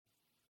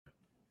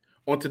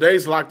On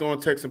today's Locked On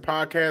Texan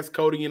podcast,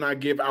 Cody and I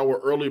give our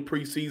early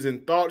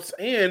preseason thoughts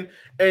and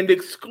an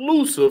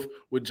exclusive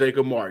with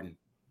Jacob Martin.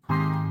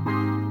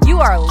 You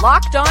are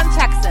Locked On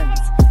Texans,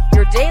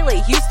 your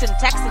daily Houston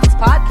Texans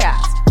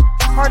podcast,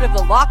 part of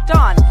the Locked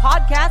On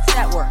Podcast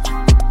Network,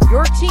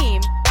 your team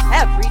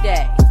every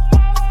day.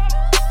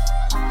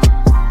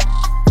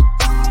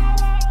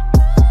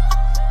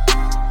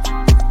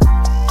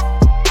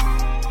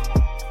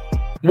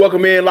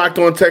 Welcome in, Locked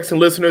On Texan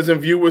listeners and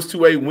viewers,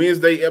 to a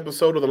Wednesday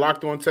episode of the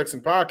Locked On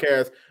Texan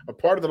podcast, a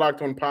part of the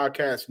Locked On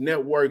Podcast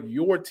Network,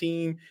 your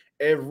team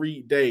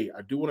every day.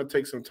 I do want to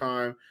take some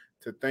time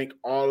to thank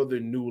all of the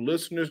new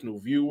listeners, new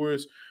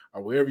viewers,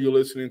 wherever you're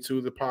listening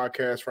to the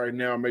podcast right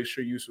now. Make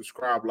sure you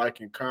subscribe, like,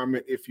 and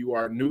comment if you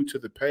are new to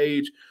the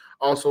page.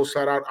 Also,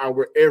 shout out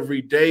our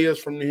everydayers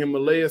from the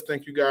Himalayas.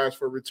 Thank you guys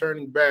for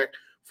returning back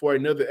for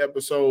another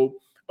episode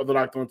of the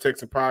Locked On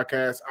Texan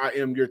podcast. I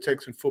am your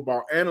Texan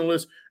football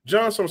analyst,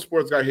 John Some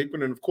Sports Guy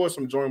Hickman, and of course,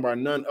 I'm joined by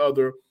none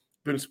other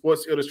than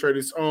Sports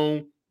Illustrated's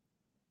own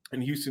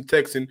and Houston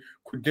Texan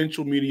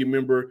credential media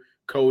member,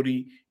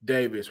 Cody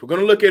Davis. We're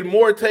going to look at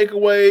more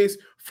takeaways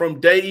from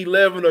day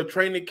 11 of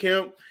training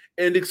camp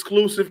and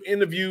exclusive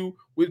interview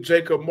with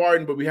Jacob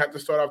Martin, but we have to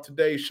start off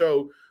today's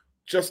show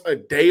just a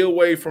day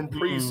away from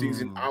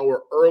preseason,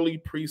 our early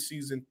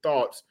preseason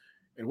thoughts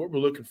and what we're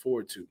looking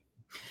forward to.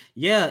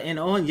 Yeah, and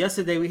on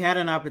yesterday, we had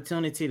an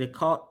opportunity to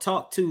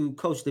talk to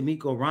Coach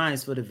DeMeco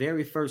Ryans for the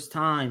very first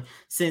time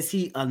since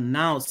he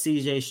announced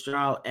C.J.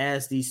 Stroud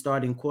as the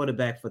starting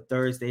quarterback for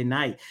Thursday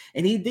night.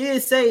 And he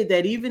did say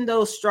that even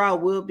though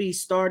Stroud will be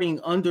starting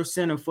under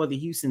center for the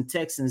Houston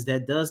Texans,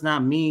 that does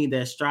not mean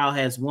that Stroud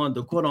has won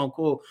the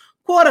quote-unquote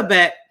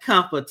quarterback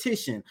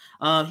competition.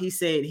 He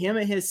said him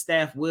and his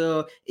staff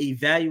will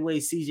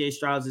evaluate C.J.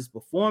 Stroud's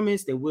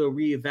performance. They will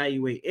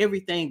reevaluate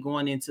everything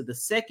going into the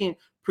second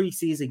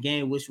preseason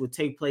game, which will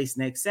take place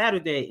next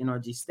Saturday at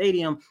NRG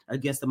Stadium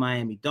against the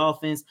Miami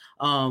Dolphins.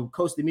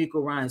 Coach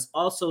DeMeco Ryans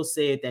also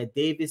said that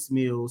Davis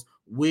Mills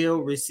will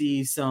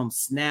receive some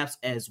snaps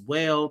as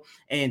well.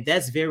 And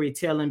that's very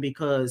telling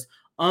because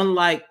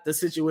unlike the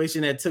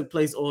situation that took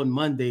place on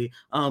Monday,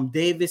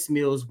 Davis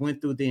Mills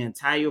went through the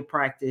entire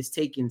practice,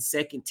 taking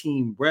second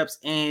team reps,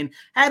 and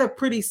had a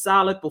pretty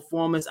solid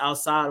performance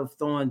outside of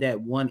throwing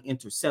that one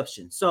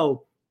interception.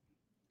 So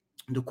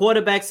the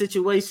quarterback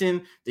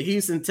situation, the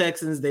Houston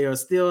Texans, they are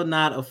still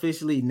not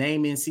officially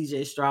naming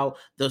C.J. Stroud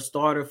the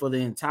starter for the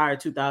entire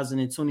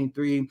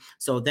 2023.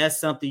 So that's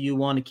something you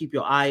want to keep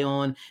your eye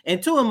on.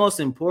 And two, and most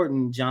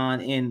important,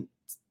 John, and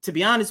to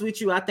be honest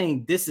with you, I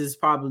think this is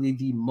probably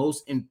the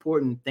most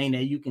important thing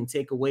that you can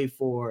take away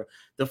for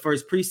the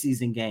first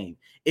preseason game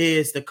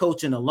is the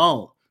coaching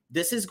alone.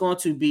 This is going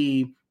to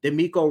be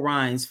DeMeco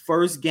Ryans'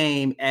 first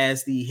game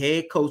as the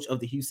head coach of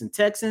the Houston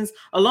Texans,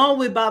 along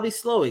with Bobby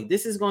Slowick.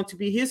 This is going to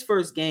be his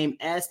first game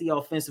as the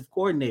offensive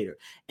coordinator.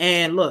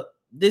 And look,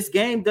 this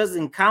game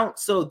doesn't count,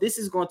 so this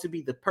is going to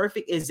be the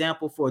perfect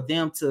example for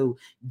them to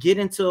get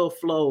into a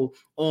flow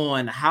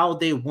on how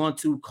they want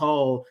to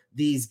call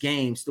these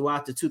games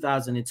throughout the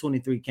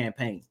 2023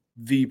 campaign.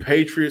 The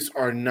Patriots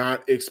are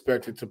not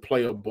expected to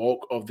play a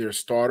bulk of their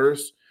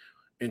starters,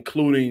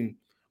 including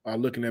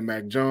looking at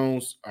Mac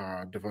Jones,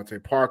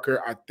 Devontae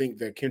Parker. I think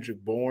that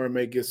Kendrick Bourne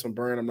may get some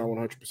burn. I'm not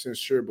 100%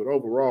 sure, but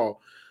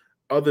overall,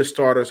 other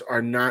starters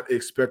are not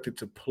expected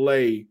to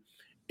play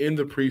in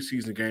the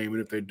preseason game,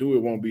 and if they do, it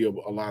won't be a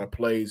lot of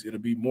plays. It'll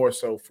be more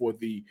so for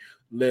the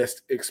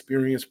less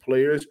experienced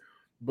players.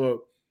 But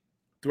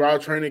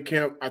throughout training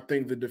camp, I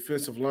think the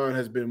defensive line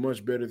has been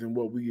much better than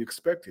what we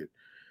expected.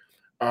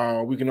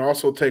 We can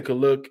also take a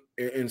look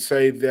and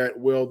say that,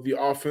 well, the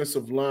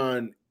offensive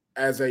line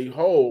as a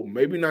whole,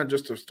 maybe not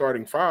just the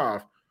starting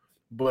five,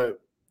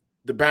 but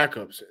the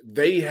backups,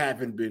 they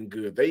haven't been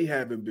good. They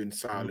haven't been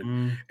solid.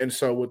 And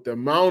so with the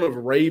amount of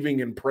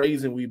raving and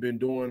praising we've been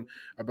doing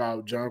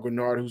about John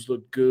Grenard, who's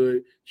looked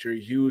good,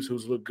 Jerry Hughes,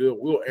 who's looked good,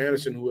 Will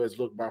Anderson, who has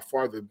looked by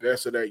far the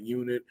best of that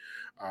unit,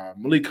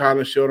 Malik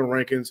Collins, Sheldon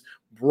Rankins,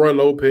 Roy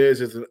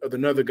Lopez is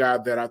another guy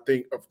that I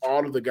think of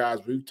all of the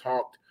guys we've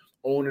talked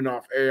on and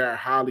off air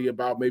highly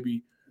about,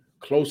 maybe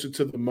closer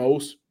to the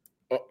most,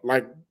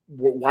 like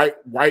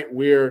right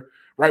where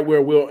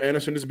Will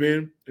Anderson has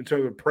been in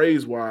terms of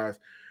praise-wise.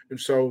 And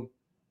so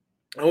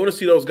I want to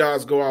see those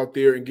guys go out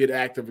there and get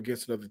active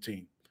against another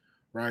team,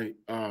 right?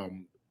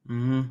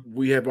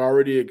 We have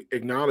already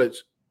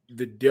acknowledged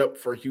the depth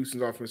for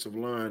Houston's offensive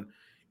line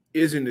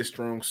isn't a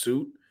strong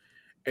suit.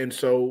 And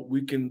so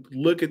we can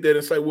look at that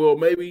and say, well,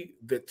 maybe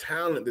the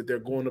talent that they're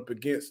going up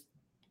against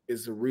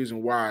is the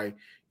reason why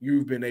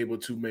you've been able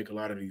to make a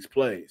lot of these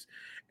plays.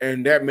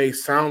 And that may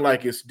sound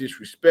like it's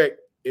disrespect.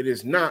 It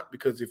is not,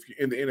 because if you're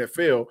in the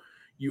NFL,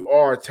 you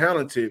are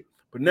talented.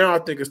 But now I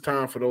think it's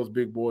time for those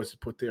big boys to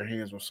put their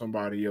hands on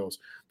somebody else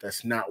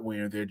that's not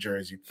wearing their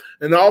jersey.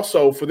 And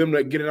also for them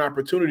to get an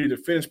opportunity to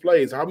finish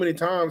plays. How many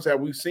times have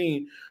we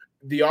seen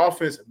the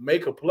offense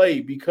make a play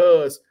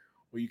because,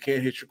 well, you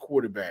can't hit your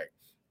quarterback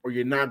or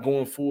you're not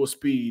going full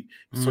speed,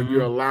 so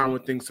you're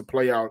allowing things to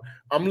play out?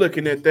 I'm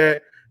looking at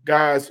that.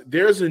 Guys,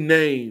 there's a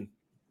name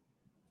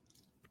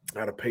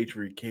out of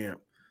Patriot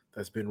camp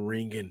that's been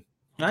ringing.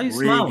 Why are you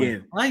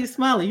smiling? Why are you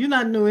smiling? You're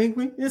not New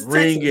England. It's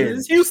Texas.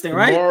 It's Houston,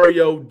 right?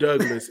 Mario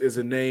Douglas is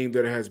a name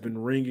that has been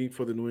ringing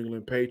for the New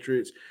England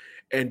Patriots.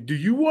 And do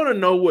you want to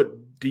know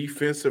what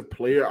defensive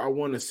player I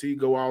want to see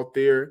go out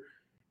there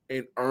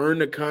and earn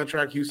the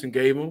contract Houston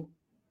gave him?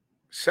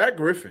 Shaq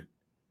Griffin.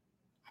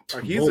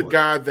 He's a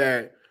guy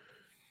that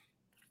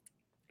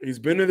he's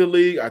been in the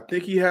league. I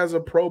think he has a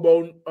Pro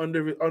Bowl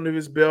under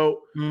his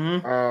belt.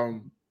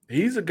 Mm-hmm.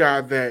 He's a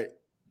guy that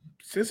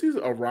since he's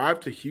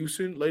arrived to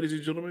Houston, ladies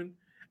and gentlemen,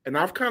 and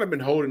I've kind of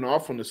been holding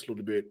off on this a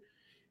little bit,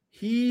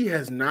 he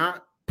has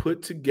not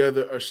put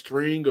together a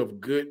string of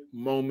good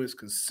moments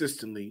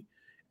consistently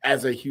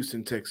as a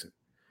Houston Texan.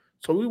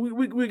 So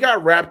we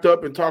got wrapped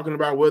up in talking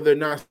about whether or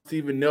not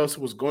Steven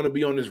Nelson was going to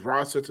be on this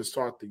roster to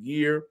start the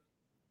year.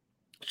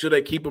 Should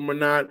they keep him or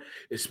not,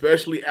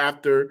 especially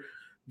after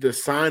the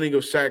signing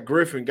of Shaq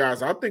Griffin?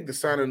 Guys, I think the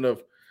signing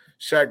of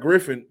Shaq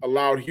Griffin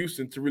allowed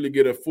Houston to really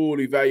get a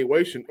full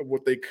evaluation of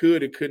what they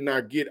could and could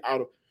not get out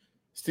of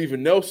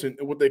Steven Nelson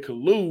and what they could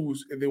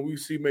lose. And then we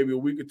see maybe a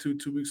week or 2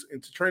 weeks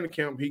into training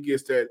camp, he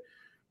gets that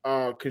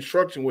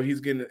construction where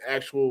he's getting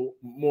actual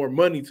more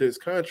money to his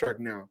contract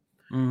now.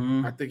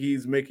 Mm-hmm. I think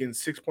he's making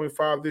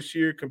 6.5 this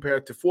year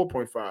compared to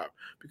 4.5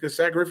 because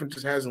Shaq Griffin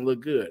just hasn't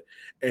looked good.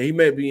 And he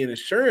may be in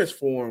insurance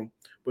form,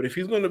 but if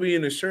he's going to be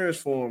in insurance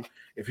form,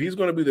 if he's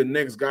going to be the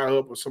next guy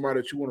up or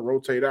somebody that you want to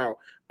rotate out,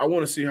 I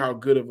want to see how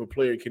good of a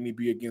player can he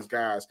be against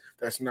guys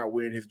that's not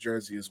wearing his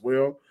jersey as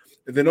well.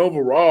 And then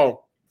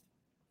overall,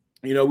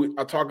 you know,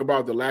 I talk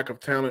about the lack of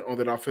talent on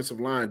that offensive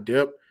line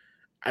depth.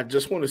 I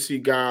just want to see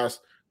guys,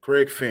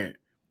 Craig Fant,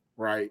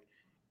 right?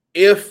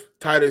 If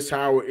Titus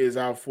Howard is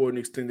out for an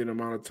extended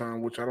amount of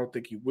time, which I don't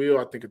think he will,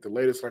 I think at the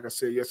latest, like I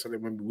said yesterday,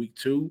 maybe week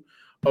 2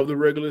 of the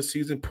regular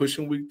season,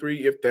 pushing week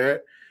 3, if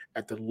that.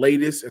 At the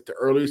latest, at the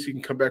earliest, he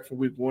can come back from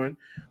week 1.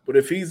 But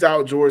if he's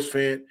out, George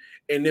Fant,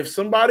 and if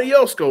somebody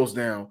else goes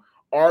down,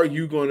 are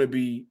you going to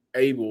be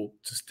able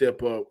to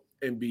step up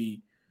and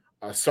be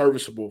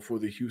serviceable for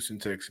the Houston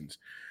Texans?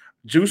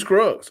 Juice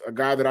Scruggs, a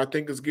guy that I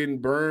think is getting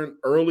burned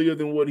earlier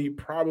than what he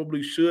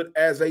probably should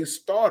as a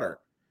starter.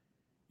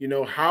 You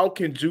know, how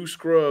can Juice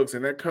Scruggs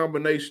and that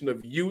combination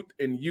of youth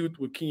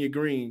with Kenya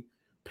Green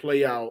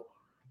play out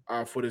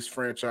for this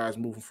franchise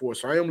moving forward?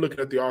 So I am looking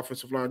at the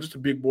offensive line, just the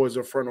big boys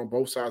up front on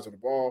both sides of the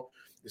ball,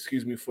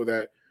 excuse me for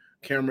that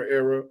camera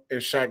error, and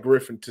Shaq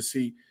Griffin to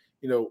see,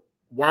 you know,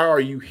 why are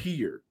you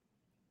here?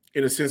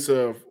 In a sense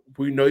of,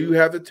 we know you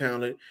have the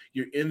talent,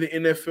 you're in the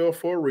NFL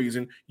for a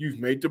reason, you've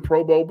made the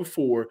Pro Bowl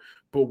before,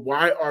 but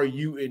why are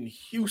you in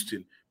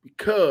Houston?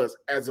 Because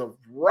as of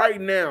right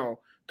now,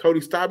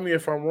 Cody, stop me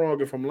if I'm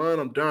wrong. If I'm lying,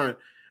 I'm done.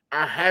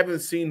 I haven't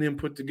seen him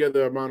put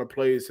together an amount of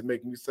plays to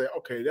make me say,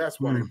 okay, that's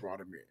why they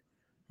brought him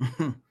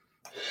in.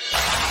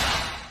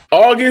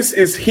 August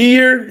is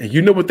here, and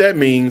you know what that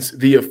means.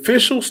 The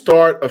official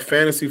start of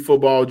fantasy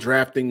football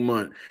drafting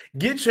month.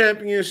 Get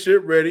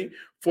championship ready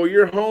for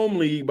your home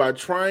league by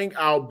trying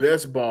out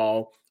best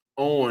ball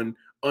on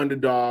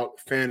Underdog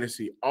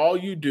Fantasy. All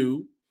you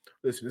do,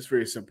 listen, it's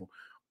very simple.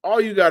 All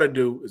you got to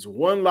do is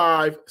one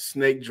live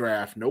snake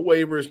draft, no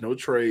waivers, no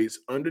trades.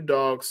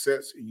 Underdog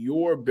sets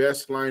your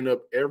best lineup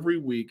every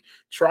week.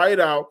 Try it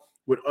out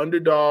with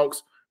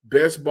Underdog's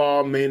Best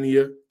Ball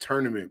Mania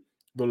Tournament.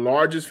 The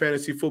largest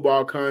fantasy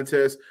football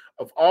contest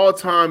of all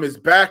time is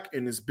back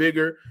and is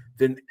bigger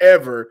than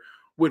ever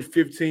with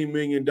 $15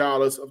 million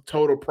of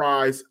total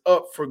prize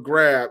up for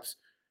grabs,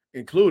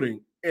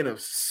 including an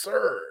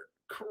absurd,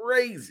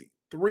 crazy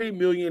 $3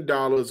 million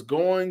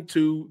going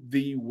to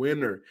the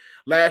winner.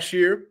 Last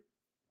year,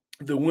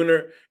 the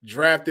winner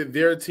drafted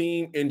their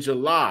team in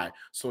July,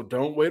 so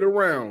don't wait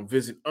around.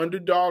 Visit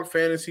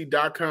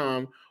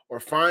UnderdogFantasy.com or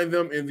find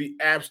them in the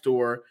App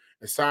Store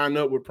and sign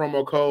up with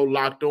promo code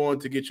Locked On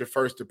to get your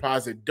first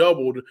deposit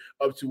doubled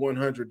up to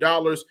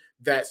 $100.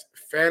 That's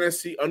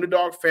Fantasy,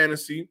 Underdog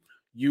Fantasy.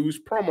 Use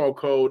promo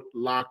code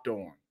Locked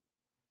On.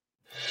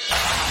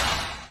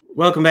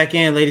 Welcome back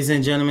in, ladies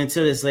and gentlemen, to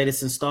this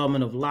latest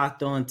installment of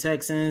Locked On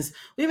Texans.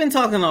 We've been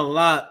talking a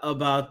lot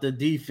about the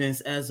defense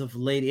as of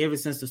late, ever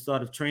since the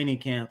start of training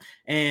camp.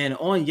 And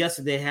on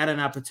yesterday, had an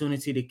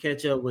opportunity to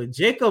catch up with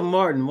Jacob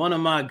Martin, one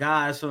of my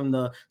guys from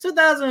the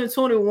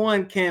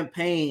 2021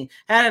 campaign.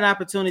 Had an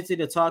opportunity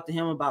to talk to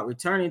him about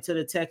returning to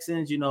the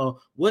Texans, you know,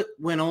 what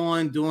went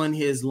on during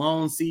his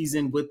lone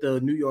season with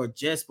the New York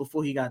Jets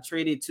before he got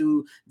traded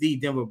to the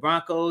Denver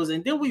Broncos.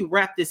 And then we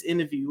wrap this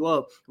interview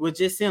up with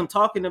just him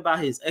talking about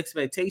his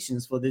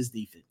expectations for this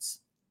defense.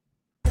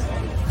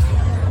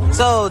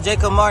 So,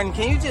 Jacob Martin,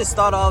 can you just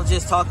start off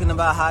just talking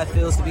about how it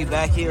feels to be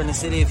back here in the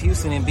city of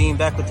Houston and being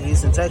back with the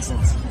Houston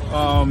Texans?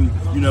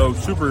 You know,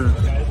 super,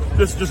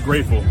 just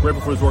grateful for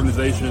this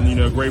organization. You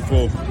know,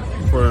 grateful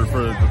for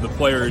the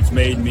player it's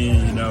made me.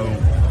 You know,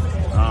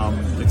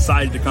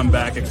 excited to come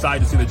back,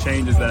 excited to see the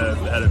changes that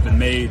have been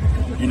made.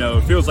 You know,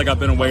 it feels like I've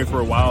been away for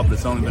a while, but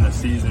it's only been a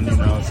season. You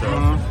know, so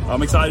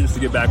I'm excited just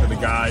to get back with the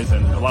guys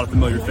and a lot of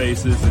familiar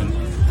faces and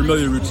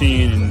familiar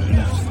routine and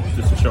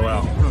just to show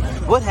out.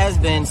 what has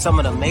been some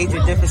of the major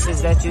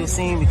differences that you've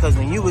seen? Because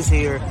when you was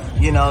here,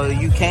 you know,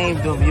 you came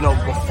to, you know,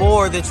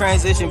 before the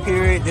transition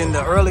period, then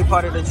the early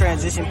part of the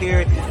transition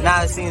period.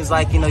 Now it seems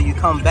like, you know, you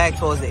come back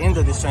towards the end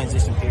of this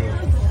transition period.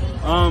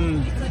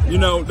 You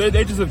know,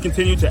 they just have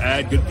continued to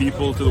add good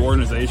people to the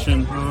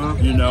organization,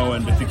 you know,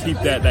 and to keep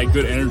that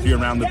good energy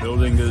around the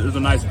building. There's a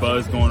nice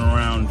buzz going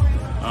around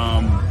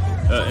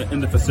in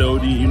the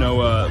facility, you know,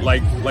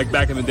 like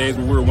back in the days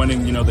when we were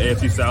winning, you know, the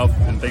AFC South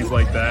and things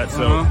like that.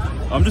 So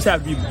I'm just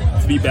happy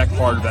to be back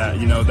part of that,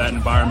 you know, that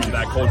environment,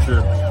 that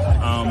culture.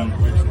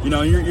 You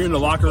know, you're in the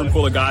locker room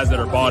full of guys that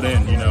are bought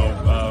in, you know.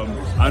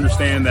 I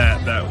understand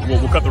that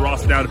we'll cut the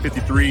roster down to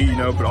 53, you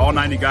know, but all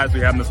 90 guys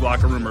we have in this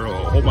locker room are a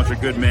whole bunch of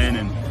good men,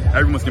 and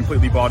everyone's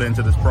completely bought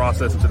into this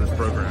process, into this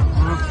program.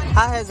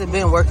 How has it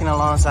been working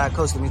alongside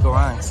Coach D'Amico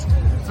Ryans?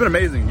 It's been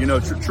amazing, you know,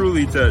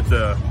 truly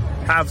to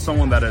have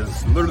someone that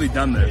has literally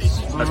done this,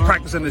 that's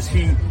practicing this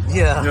heat.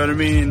 Yeah. You know what I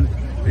mean?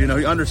 You know,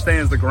 he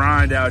understands the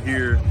grind out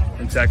here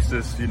in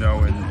Texas, you know,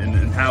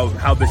 and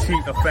how this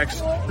heat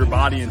affects your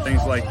body and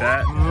things like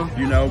that,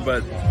 you know,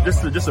 but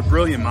just a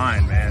brilliant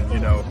mind, man, you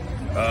know,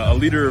 a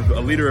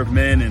leader of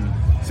men, and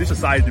he's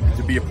excited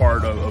to be a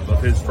part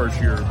of his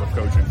first year of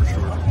coaching for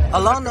sure.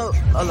 Along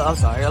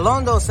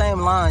those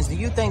same lines, do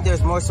you think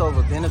there's more so of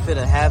a benefit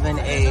of having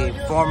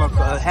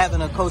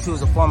a coach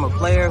who's a former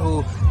player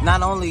who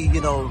not only,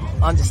 you know,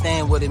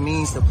 understand what it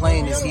means to play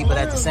in this heat, but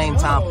at the same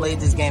time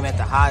played this game at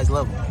the highest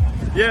level?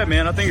 Yeah,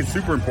 man, I think it's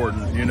super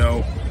important, you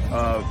know.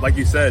 Like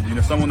you said, you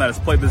know, someone that has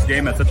played this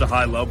game at such a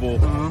high level,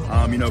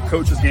 you know,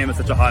 coached this game at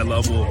such a high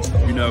level,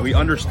 you know, he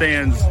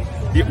understands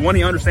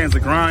the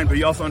grind, but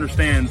he also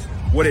understands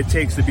what it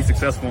takes to be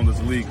successful in this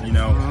league, you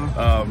know.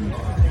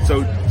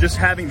 So just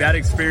having that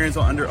experience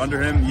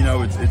under him, you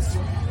know, it's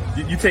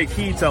you take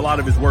heed to a lot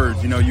of his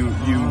words, you know, you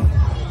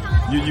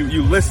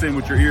listen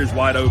with your ears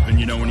wide open,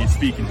 you know, when he's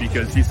speaking,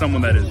 because he's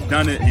someone that has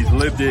done it, he's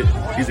lived it,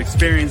 he's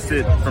experienced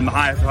it from the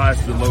highest highs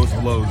to the lowest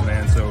of lows,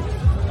 man. So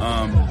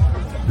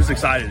just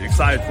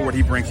excited for what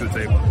he brings to the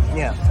table.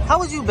 Yeah. How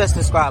would you best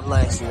describe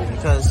last year?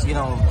 Because, you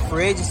know,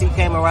 free agency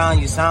came around,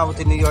 you signed with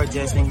the New York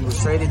Jets, and you were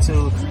traded to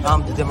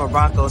the Denver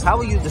Broncos. How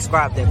would you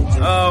describe that?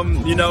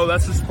 You know,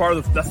 that's just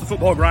that's the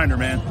football grinder,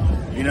 man.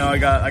 You know, I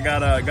got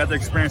to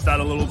experience that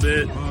a little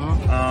bit.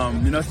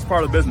 You know, it's just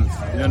part of the business.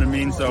 You know what I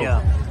mean? So,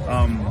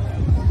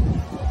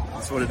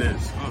 that's what it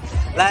is.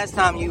 Last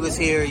time you was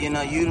here, you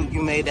know,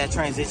 you made that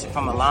transition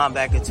from a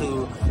linebacker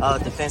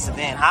to defensive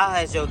end. How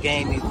has your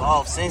game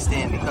evolved since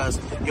then? Because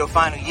your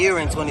final year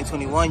in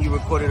 2021, you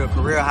recorded a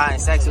career high in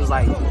sacks. It was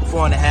like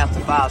 4.5 to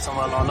 5,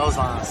 somewhere along those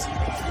lines.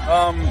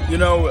 You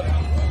know,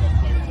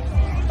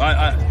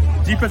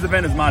 defensive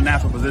end is my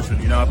natural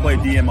position. You know, I played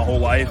DM my whole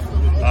life.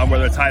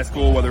 Whether it's high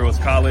school, whether it was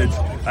college.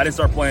 I didn't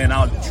start playing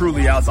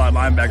truly outside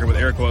linebacker with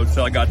air quotes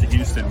until I got to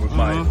Houston with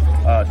my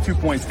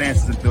 2-point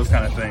stances and those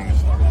kind of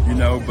things, you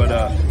know.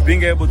 But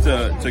being able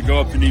to go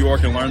up to New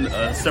York and learn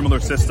a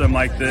similar system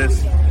like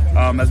this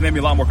has made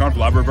me a lot more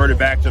comfortable. I've reverted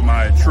back to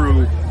my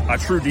true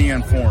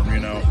DM form, you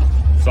know.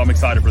 So I'm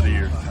excited for the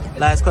year.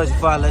 Last question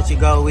before I let you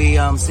go. We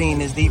seen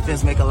this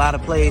defense make a lot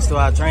of plays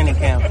throughout training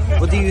camp.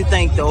 What do you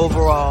think the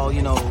overall,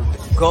 you know,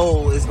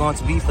 goal is going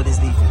to be for this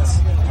defense?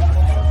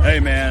 Hey,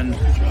 man,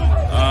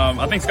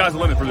 I think sky's the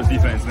limit for this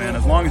defense, man.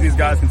 As long as these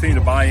guys continue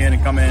to buy in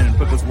and come in and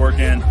put this work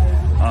in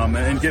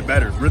and get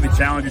better, really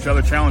challenge each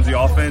other, challenge the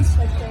offense,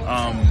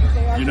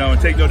 you know,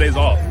 and take no days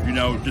off. You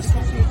know, just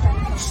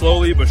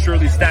slowly but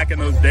surely stacking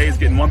those days,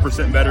 getting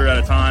 1% better at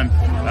a time.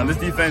 This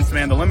defense,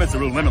 man, the limits are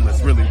really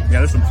limitless, really. Yeah,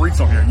 there's some freaks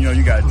on here. You know,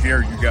 you got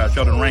Jerry, you got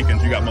Sheldon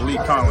Rankins, you got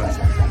Malik Collins,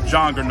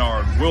 John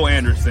Grenard, Will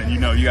Anderson, you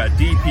know, you got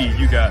DP,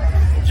 you got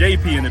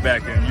JP in the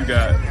back end, you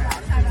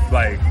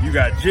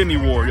got Jimmy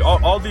Ward,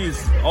 all these,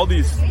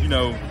 you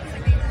know,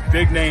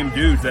 big name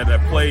dudes that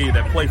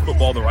play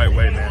football the right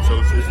way, man.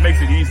 So it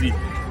makes it easy,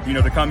 you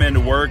know, to come in to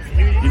work,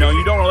 you know, and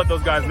you don't want to let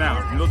those guys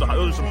down. You know,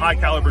 those are some high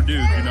caliber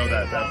dudes, you know,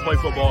 that play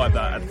football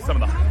at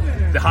some of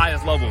the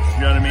highest levels,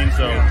 you know what I mean?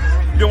 So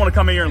you don't want to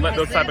come in here and let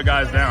those type of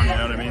guys down, you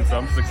know what I mean? So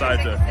I'm just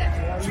excited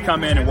to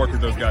come in and work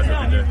with those guys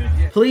every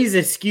day. Please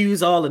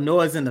excuse all the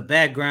noise in the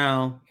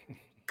background,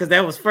 because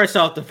that was fresh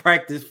off the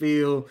practice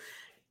field.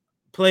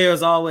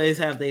 Players always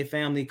have their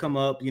family come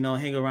up, you know,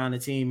 hang around the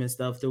team and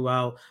stuff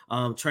throughout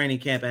training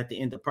camp at the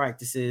end of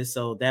practices.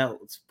 So that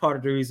was part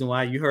of the reason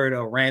why you heard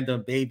a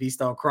random baby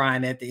start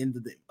crying at the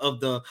end of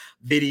the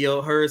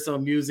video, heard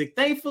some music.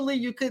 Thankfully,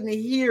 you couldn't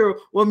hear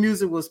what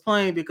music was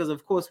playing because,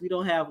 of course, we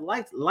don't have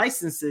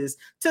licenses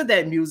to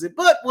that music.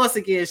 But once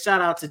again,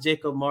 shout out to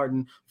Jacob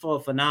Martin for a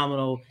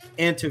phenomenal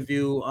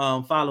interview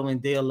following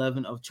day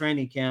 11 of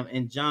training camp.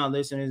 And John,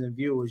 listeners and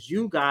viewers,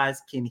 you guys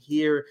can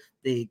hear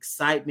the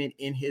excitement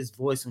in his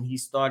voice when he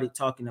started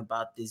talking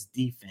about this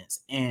defense.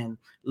 And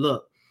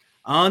look,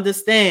 I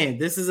understand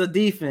this is a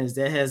defense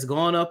that has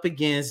gone up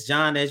against,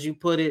 John, as you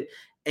put it,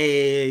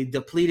 a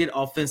depleted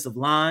offensive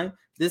line.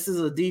 This is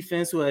a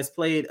defense who has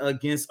played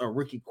against a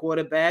rookie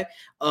quarterback,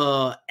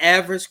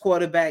 average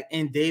quarterback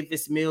in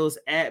Davis Mills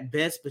at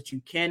best, but you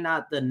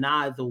cannot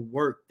deny the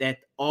work that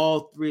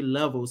all three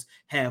levels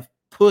have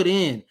put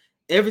in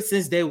ever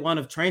since day one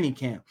of training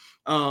camp.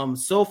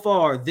 So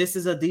far, this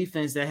is a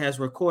defense that has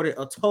recorded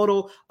a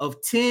total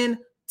of 10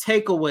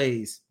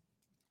 takeaways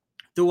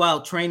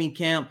throughout training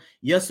camp.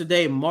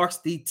 Yesterday marks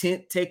the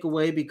 10th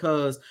takeaway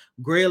because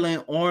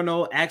Braylon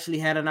Arnold actually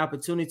had an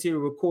opportunity to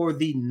record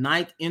the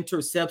 9th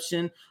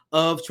interception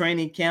of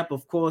training camp.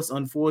 Of course,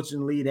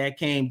 unfortunately, that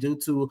came due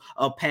to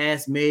a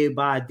pass made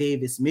by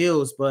Davis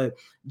Mills. But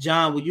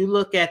John, when you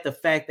look at the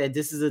fact that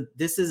this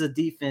is a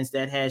defense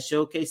that has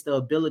showcased the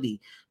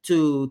ability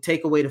to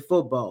take away the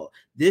football,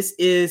 this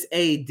is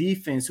a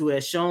defense who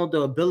has shown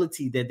the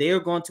ability that they are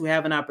going to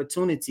have an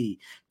opportunity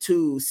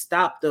to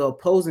stop the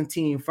opposing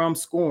team from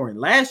scoring.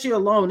 Last year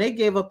alone, they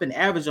gave up an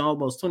average of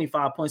almost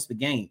 25 points per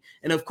game.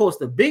 And of course,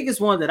 the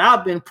biggest one that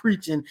I've been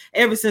preaching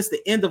ever since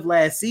the end of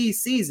last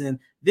season,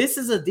 this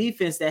is a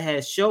defense that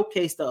has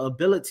showcased the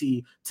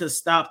ability to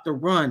stop the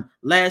run.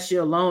 Last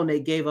year alone, they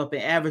gave up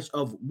an average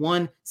of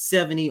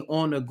 170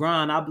 on the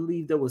ground. I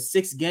believe there was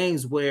 6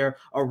 games where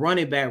a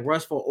running back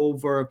rushed for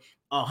over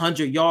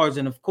 100 yards.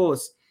 And of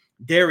course,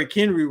 Derrick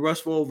Henry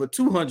rushed for over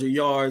 200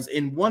 yards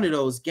in one of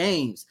those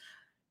games.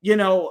 You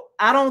know,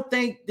 I don't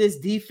think this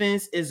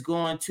defense is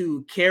going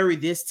to carry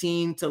this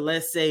team to,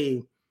 let's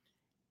say,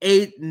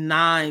 8,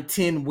 9,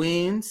 10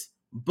 wins.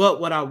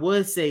 But what I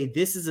would say,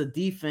 this is a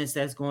defense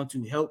that's going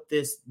to help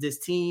this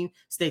team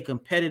stay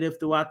competitive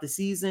throughout the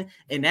season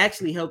and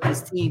actually help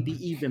this team be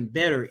even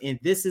better. And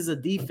this is a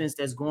defense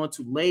that's going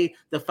to lay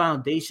the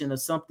foundation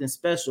of something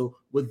special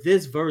with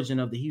this version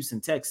of the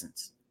Houston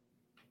Texans.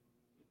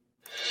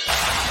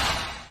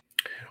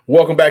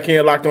 Welcome back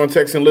in, Locked On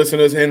Texan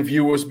listeners and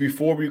viewers.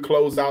 Before we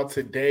close out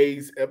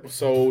today's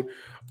episode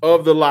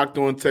of the Locked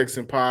On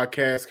Texan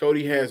podcast,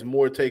 Cody has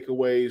more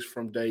takeaways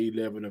from day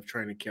 11 of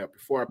training camp.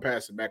 Before I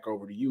pass it back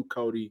over to you,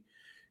 Cody,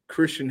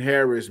 Christian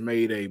Harris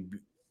made a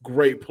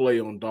great play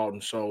on Dalton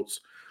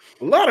Schultz.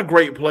 A lot of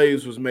great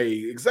plays was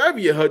made.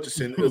 Xavier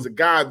Hutchinson is a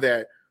guy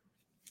that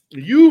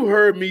you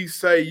heard me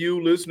say,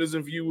 you listeners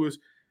and viewers,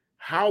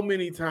 how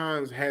many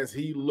times has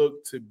he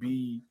looked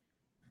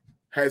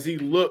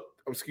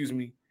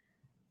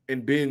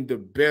and been the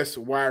best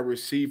wide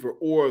receiver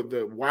or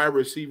the wide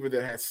receiver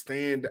that has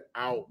stood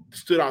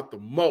out the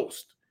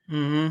most?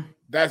 Mm-hmm.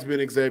 That's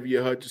been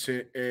Xavier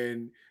Hutchinson.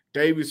 And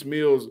Davis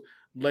Mills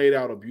laid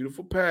out a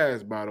beautiful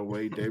pass, by the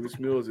way. Davis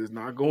Mills is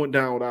not going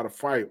down without a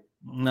fight.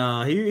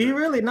 No, he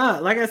really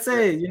not. Like I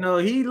said, you know,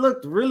 he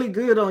looked really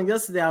good on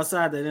yesterday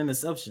outside that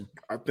interception.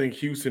 I think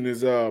Houston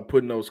is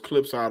putting those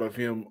clips out of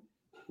him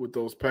with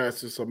those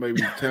passes, so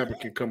maybe Tampa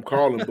can come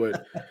call him.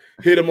 But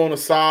hit him on the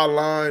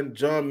sideline.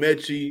 John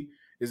Mechie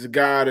is a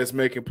guy that's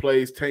making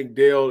plays. Tank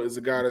Dell is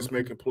a guy that's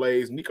making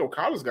plays. Nico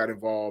Collins got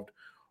involved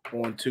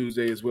on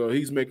Tuesday as well.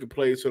 He's making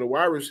plays. So the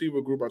wide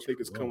receiver group, I think,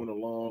 is coming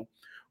along.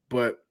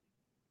 But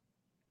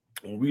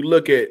when we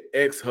look at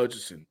X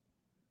Hutchinson,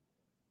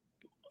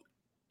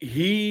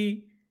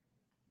 we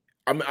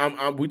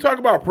talk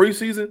about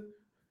preseason.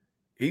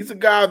 He's a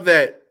guy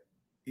that,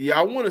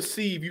 I want to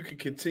see if you can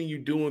continue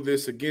doing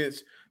this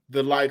against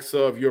the likes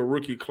of your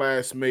rookie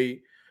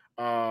classmate,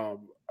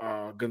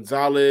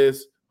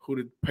 Gonzalez, who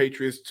the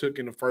Patriots took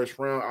in the first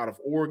round out of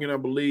Oregon, I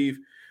believe.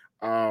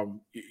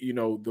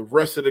 The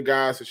rest of the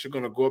guys that you're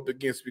going to go up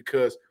against,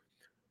 because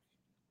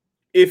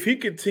if he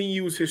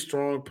continues his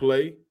strong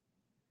play,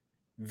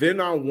 then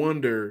I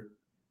wonder,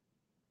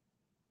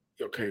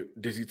 okay,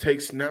 does he take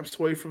snaps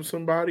away from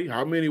somebody?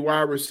 How many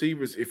wide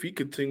receivers, if he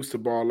continues to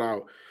ball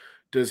out,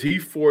 does he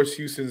force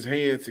Houston's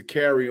hands to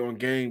carry on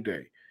game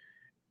day?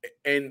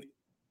 And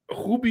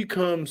who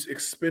becomes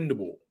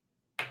expendable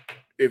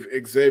if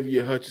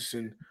Xavier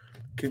Hutchinson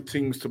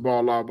continues to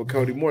ball out? But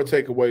Cody, more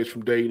takeaways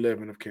from day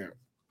 11 of camp.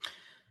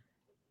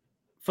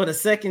 For the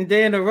second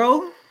day in a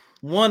row,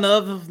 one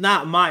of, if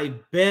not my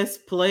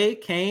best play,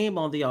 came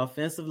on the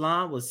offensive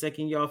line, was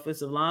second-year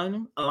offensive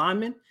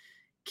lineman,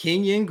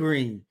 Kenyon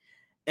Green.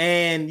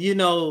 And, you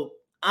know,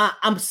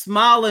 I'm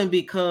smiling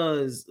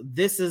because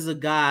this is a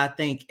guy I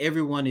think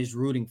everyone is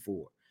rooting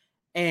for.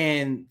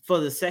 And for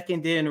the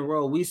second day in a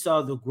row, we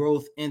saw the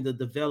growth in the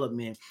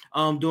development.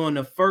 During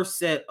the first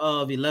set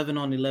of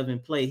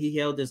 11-on-11 play, he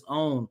held his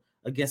own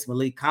against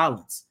Malik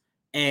Collins.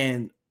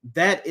 And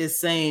that is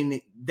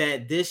saying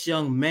that this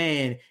young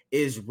man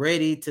is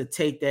ready to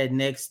take that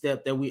next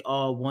step that we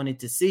all wanted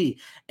to see.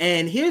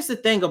 And here's the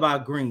thing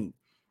about Green.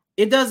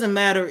 It doesn't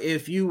matter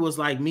if you was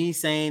like me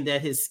saying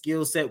that his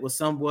skill set was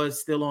somewhat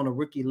still on a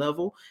rookie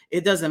level.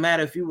 It doesn't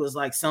matter if you was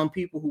like some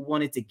people who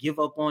wanted to give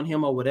up on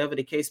him or whatever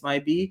the case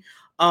might be.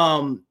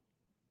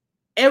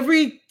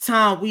 Every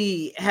time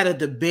we had a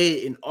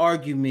debate, an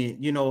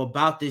argument,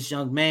 about this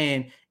young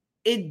man,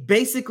 it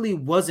basically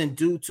wasn't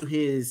due to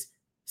his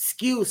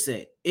skill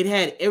set. It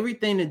had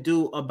everything to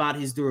do about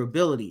his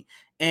durability.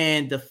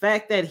 And the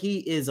fact that he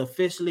is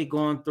officially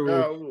going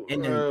through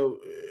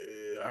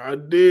I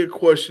did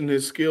question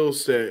his skill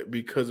set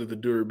because of the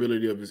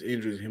durability of his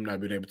injuries, him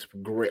not being able to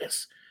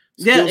progress.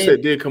 Skill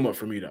set did come up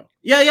for me though.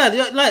 Yeah.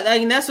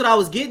 Like that's what I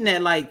was getting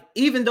at. Like,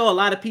 even though a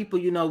lot of people,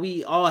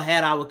 we all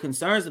had our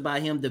concerns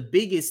about him, the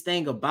biggest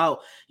thing about,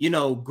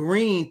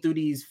 Green through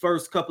these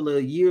first couple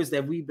of years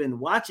that we've been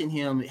watching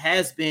him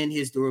has been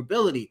his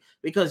durability.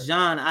 Because,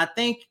 John, I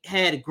think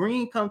had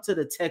Green come to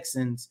the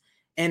Texans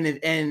and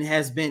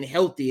has been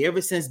healthy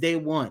ever since day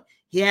one,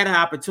 he had an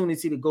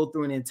opportunity to go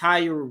through an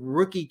entire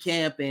rookie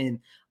camp and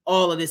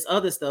all of this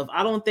other stuff.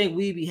 I don't think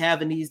we'd be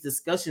having these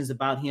discussions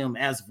about him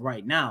as of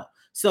right now.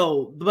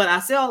 So, but I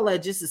say all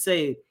that just to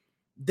say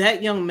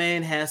that young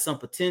man has some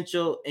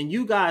potential, and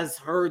you guys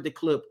heard the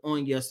clip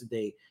on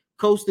yesterday.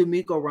 Coach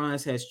DeMeco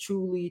Ryans has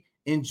truly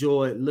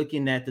enjoyed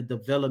looking at the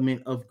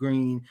development of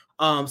Green.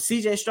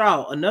 CJ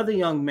Stroud, another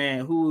young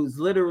man who's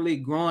literally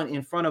growing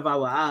in front of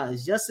our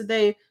eyes.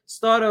 Yesterday,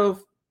 start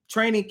of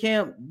training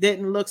camp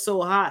didn't look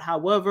so hot.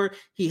 However,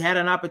 he had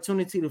an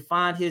opportunity to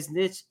find his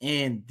niche,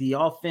 and the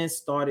offense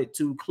started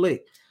to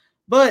click.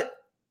 But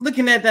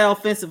looking at that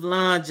offensive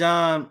line,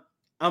 John,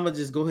 I'm going to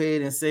just go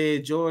ahead and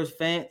say George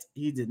Fant,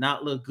 he did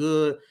not look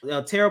good.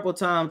 A terrible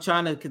time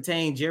trying to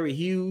contain Jerry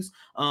Hughes.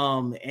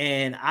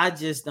 And I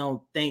just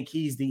don't think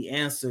he's the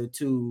answer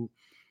to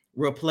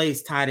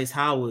replace Titus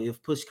Howard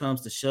if push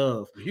comes to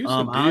shove.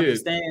 I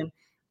understand.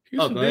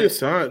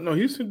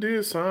 Houston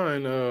did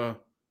sign an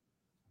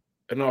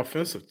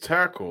offensive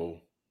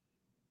tackle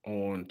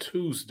on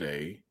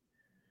Tuesday.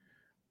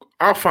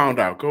 I found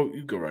out.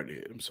 You go right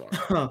ahead. I'm sorry.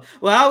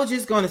 Well, I was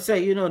just going to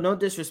say, no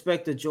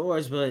disrespect to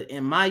George, but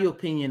in my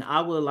opinion, I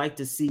would like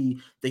to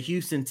see the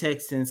Houston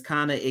Texans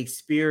kind of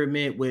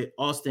experiment with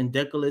Austin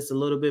Deculus a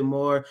little bit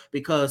more,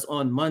 because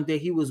on Monday,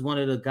 he was one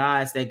of the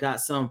guys that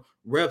got some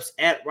reps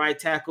at right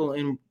tackle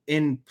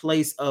in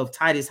place of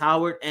Titus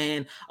Howard.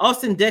 And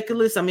Austin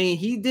Deculus, I mean,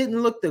 he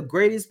didn't look the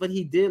greatest, but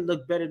he did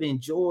look better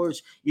than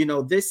George.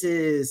 This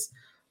is,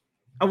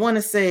 I want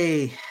to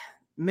say,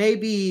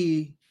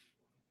 maybe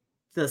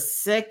the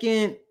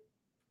second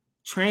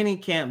training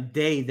camp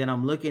day that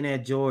I'm looking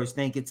at George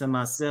thinking to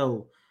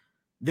myself,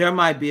 there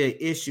might be an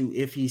issue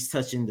if he's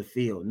touching the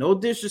field. No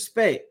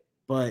disrespect,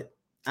 but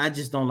I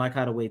just don't like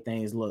how the way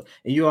things look.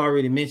 And you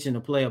already mentioned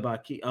a play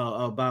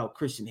about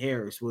Christian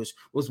Harris, which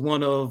was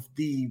one of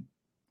the,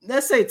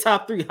 let's say,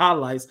 top 3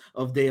 highlights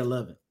of day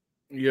 11.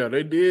 Yeah,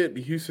 they did.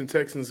 The Houston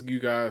Texans, you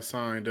guys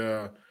signed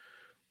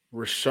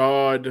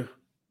Rashad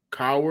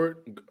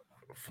Coward,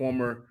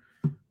 former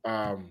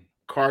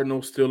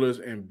Cardinals, Steelers,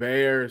 and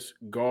Bears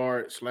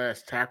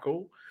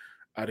guard/tackle.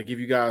 To give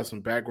you guys some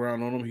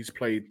background on him, he's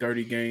played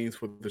 30 games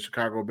for the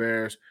Chicago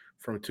Bears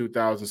from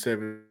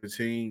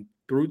 2017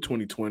 through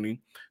 2020,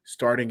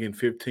 starting in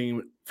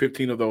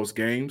 15 of those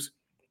games.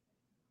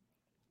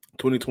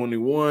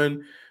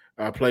 2021,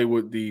 played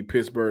with the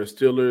Pittsburgh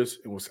Steelers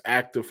and was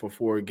active for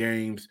 4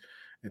 games.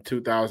 In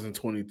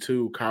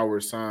 2022,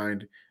 Coward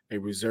signed a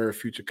reserve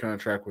future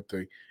contract with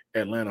the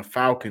Atlanta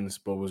Falcons,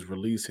 but was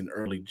released in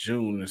early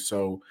June. And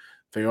so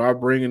they are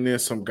bringing in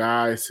some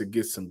guys to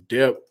get some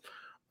depth.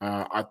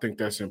 I think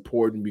that's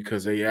important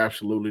because they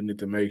absolutely need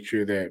to make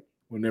sure that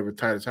whenever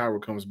Titus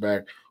Howard comes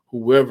back,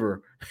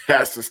 whoever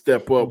has to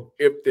step up,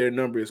 if their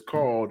number is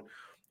called,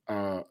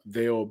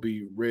 they'll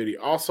be ready.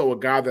 Also, a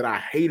guy that I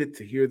hated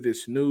to hear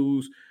this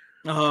news.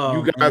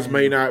 You guys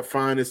may not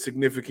find it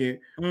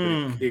significant.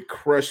 It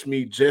crushed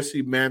me.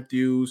 Jesse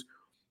Matthews,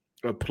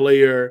 a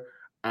player,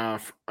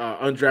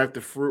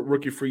 undrafted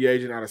rookie free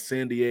agent out of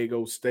San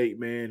Diego State,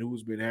 man,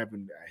 who's been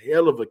having a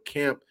hell of a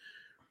camp,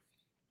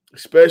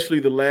 especially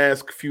the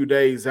last few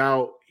days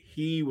out.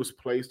 He was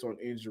placed on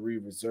injury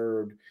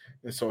reserve,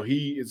 and so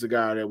he is a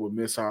guy that would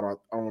miss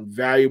out on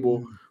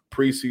valuable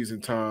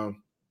preseason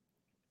time.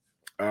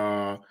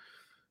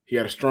 He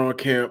had a strong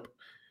camp,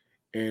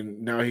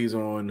 and now he's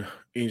on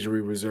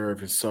injury reserve,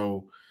 and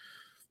so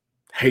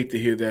hate to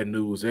hear that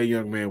news. That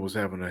young man was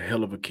having a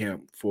hell of a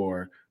camp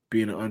for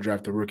being an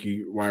undrafted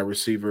rookie wide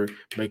receiver,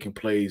 making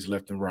plays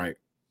left and right.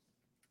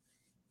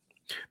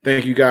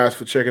 Thank you guys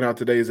for checking out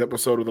today's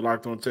episode of the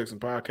Locked On Texans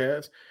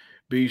podcast.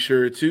 Be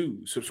sure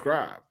to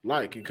subscribe,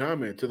 like, and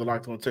comment to the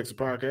Locked On Texans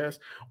podcast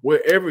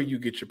wherever you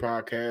get your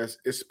podcasts,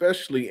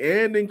 especially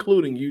and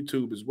including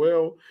YouTube as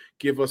well.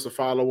 Give us a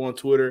follow on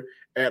Twitter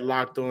at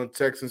Locked On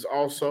Texans.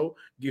 Also,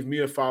 give me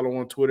a follow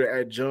on Twitter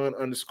at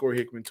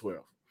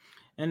John_Hickman12.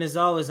 And as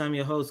always, I'm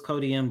your host,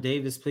 Cody M.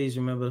 Davis. Please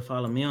remember to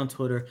follow me on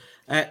Twitter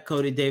at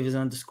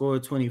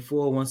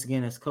CodyDavis_24. Once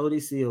again, that's Cody,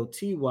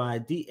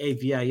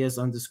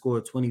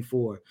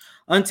 COTYDAVIS_24.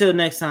 Until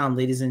next time,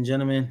 ladies and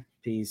gentlemen,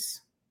 peace.